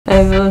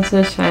able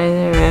to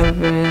shine the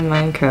rainbow in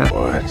Minecraft.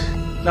 What?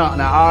 No,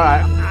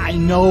 alright. I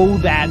know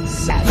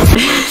that's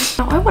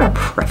Now I want to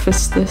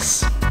preface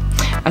this,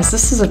 as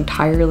this is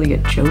entirely a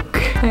joke.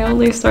 I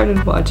only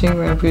started watching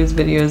Rampu's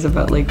videos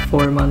about like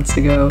 4 months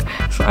ago,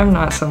 so I'm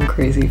not some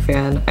crazy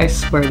fan, I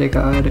swear to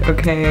God,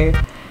 okay?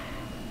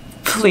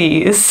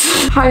 Please.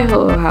 Hi,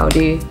 hello,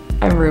 howdy.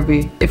 I'm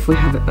Ruby, if we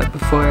haven't met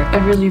before.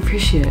 I'd really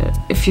appreciate it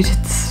if you'd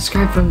hit the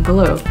subscribe button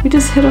below. We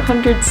just hit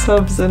 100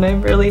 subs and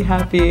I'm really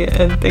happy,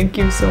 and thank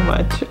you so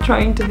much.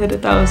 Trying to hit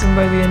 1,000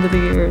 by the end of the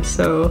year,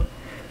 so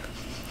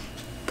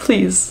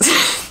please.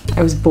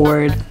 I was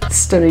bored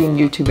studying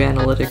YouTube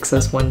analytics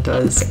as one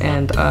does,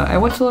 and I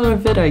watched a lot of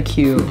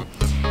vidIQ,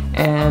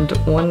 and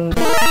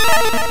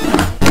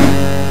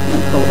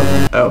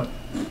oh,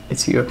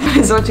 it's you. I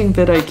was watching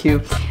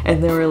vidIQ,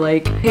 and they were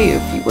like, hey,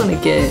 if you want to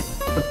get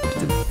a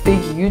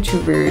big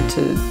YouTuber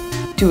to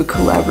do a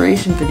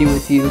collaboration video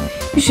with you,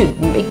 you should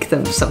make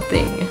them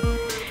something.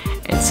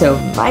 And so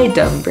my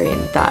dumb brain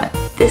thought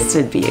this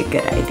would be a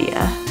good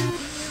idea.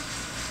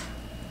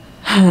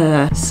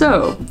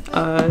 So,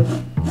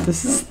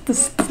 this is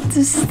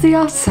the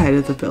outside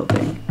of the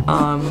building.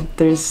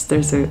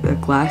 There's a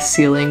glass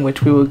ceiling,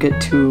 which we will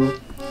get to.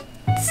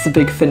 It's the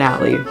big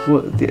finale.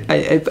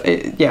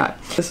 Yeah,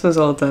 this was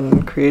all done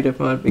in creative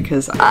mode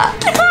because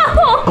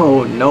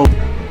oh no.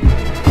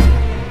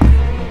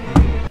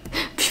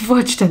 If you've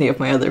watched any of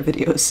my other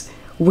videos,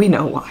 we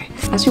know why.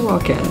 As you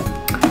walk in,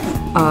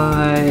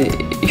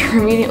 you're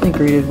immediately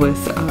greeted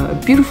with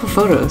beautiful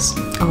photos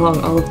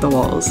along all of the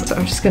walls. So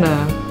I'm just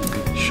gonna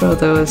show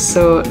those.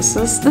 So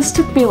this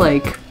took me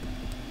like,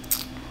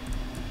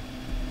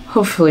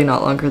 hopefully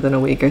not longer than a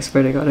week. I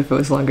swear to God, if it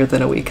was longer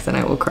than a week, then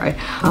I will cry.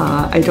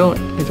 I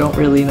don't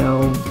really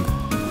know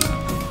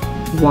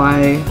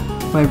why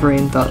my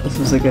brain thought this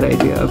was a good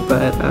idea,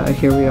 but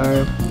here we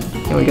are.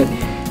 And we get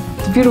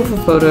the beautiful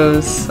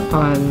photos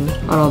on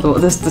all the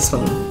this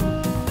one,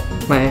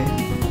 my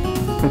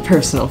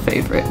personal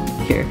favorite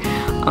here.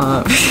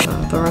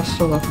 The rest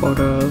of the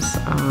photos,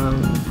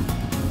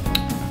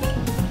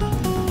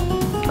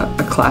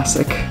 a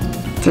classic.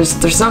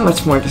 There's not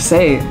much more to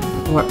say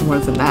more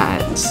than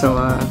that. So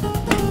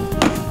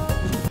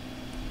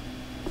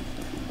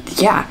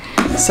yeah.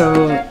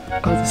 So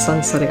the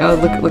sun's setting. Oh,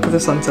 look at the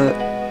sunset.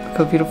 Look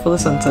how beautiful the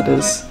sunset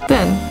is.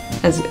 Then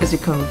as you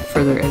come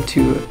further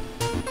into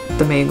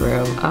the main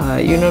room,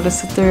 you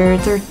notice that there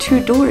are 2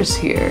 doors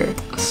here.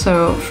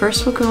 So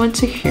first we'll go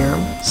into here.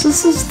 So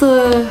this is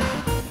the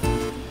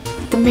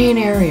main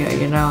area,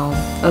 you know,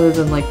 other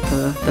than like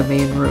the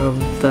main room,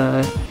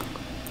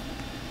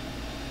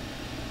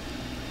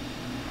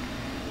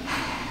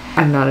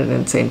 I'm not an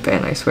insane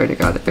fan, I swear to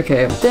God.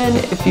 Okay, then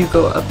if you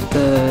go up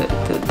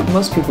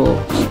most people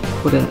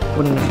wouldn't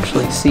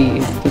actually see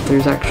that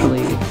there's an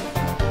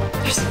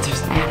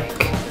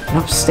attic and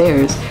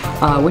upstairs,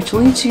 which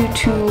leads you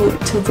to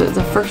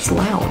the first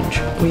lounge.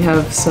 We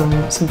have some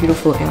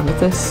beautiful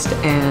amethyst,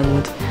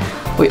 and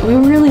we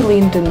really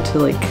leaned into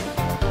like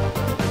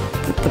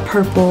the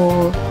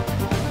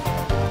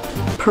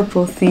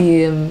purple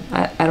theme.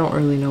 I don't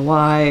really know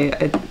why.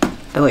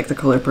 I like the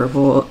color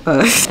purple.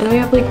 And then we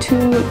have like two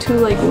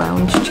like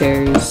lounge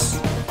chairs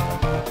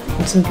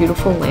and some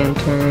beautiful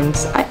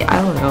lanterns. I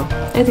don't know.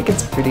 I think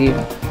it's pretty.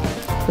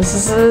 This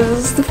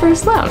is the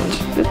first lounge.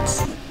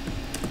 It's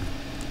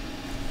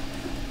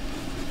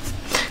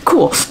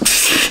cool.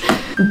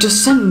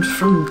 Descend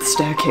from the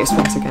staircase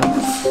once again.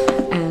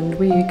 And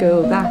we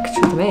go back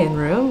to the main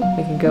room.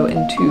 We can go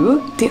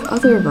into the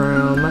other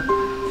room,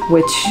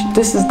 which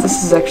this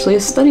is actually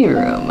a study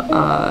room.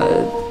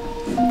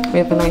 We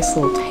have a nice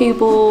little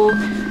table.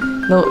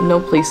 No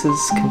place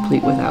is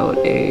complete without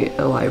a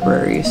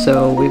library,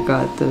 so we've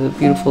got the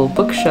beautiful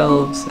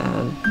bookshelves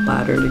and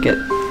ladder to get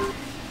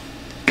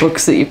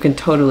books that you can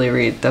totally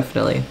read,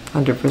 definitely,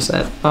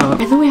 100%. And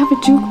then we have a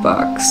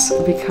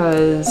jukebox,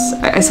 because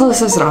I saw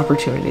this as an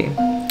opportunity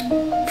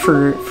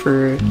for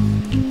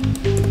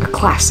a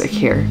classic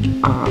here.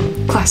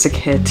 Classic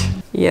hit.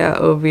 Yeah,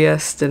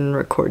 OBS didn't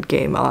record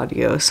game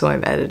audio, so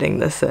I'm editing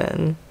this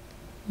in.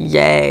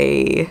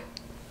 Yay!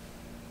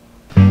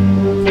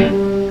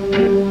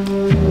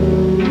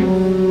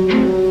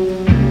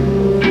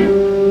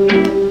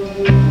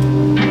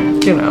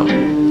 You know,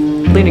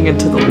 leading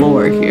into the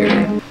lore here,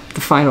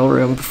 the final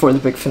room before the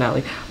big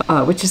finale,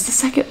 which is the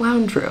second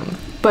lounge room.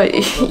 But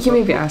you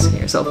may be asking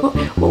yourself,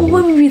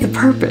 what would be the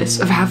purpose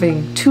of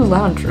having 2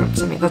 lounge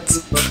rooms? I mean,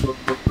 that's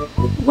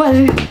what?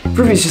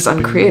 Ruby's just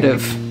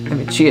uncreative. I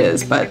mean, she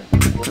is, but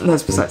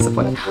that's besides the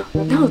point.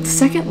 No, the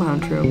second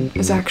lounge room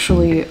is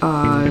actually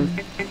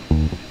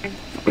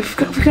we've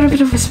got a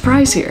bit of a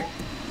surprise here.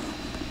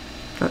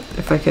 But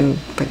if I can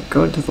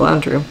go into the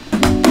lounge room.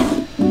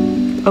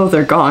 Oh,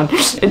 they're gone.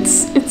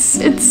 It's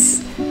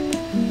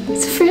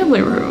a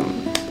family room.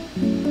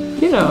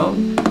 You know,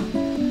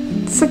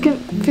 second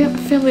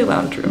family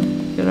lounge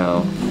room. You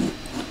know.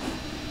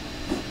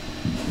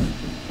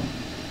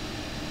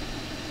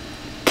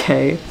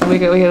 Okay, we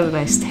got a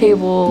nice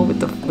table with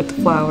the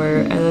flower,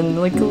 and then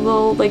like a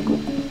little like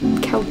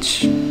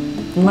couch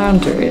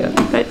lounge area.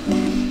 But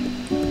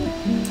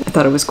I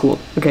thought it was cool,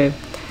 okay?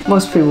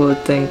 Most people would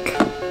think,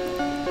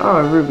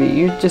 oh, Ruby,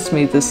 you just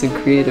made this in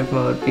creative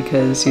mode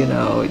because, you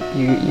know,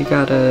 you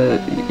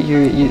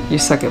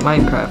suck at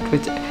Minecraft,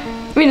 which,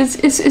 I mean,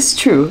 it's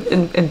true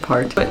in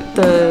part, but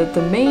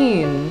the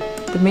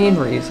main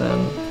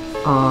reason,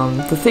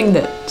 the thing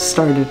that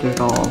started it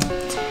all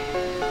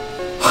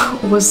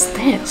was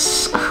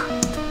this.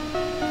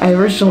 I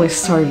originally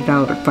started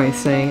out by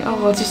saying,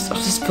 oh, I'll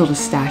just build a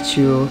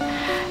statue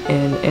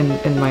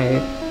in my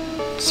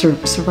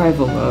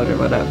survival mode or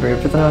whatever,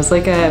 but then I was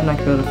like, I'm not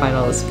gonna be able to find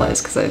all the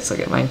supplies because I suck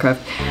at Minecraft.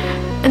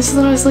 And so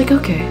then I was like,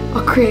 okay,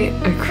 I'll create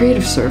a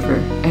creative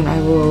server and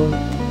I will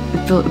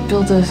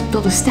build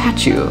a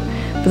statue.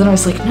 But then I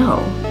was like,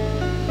 no,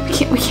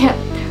 we can't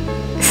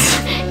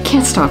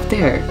stop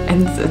there.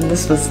 And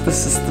this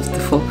is the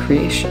full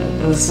creation,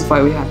 and this is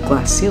why we have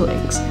glass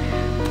ceilings.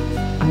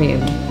 I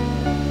mean,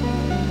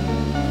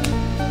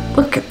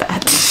 look at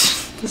that.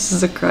 This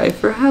is a cry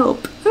for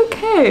help.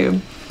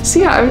 Okay. So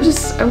yeah,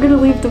 I'm gonna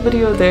leave the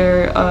video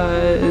there.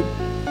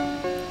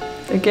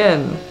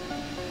 Again,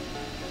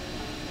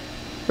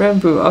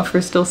 Rambo, offer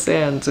still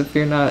stands if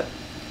you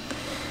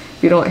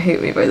don't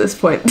hate me by this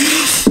point.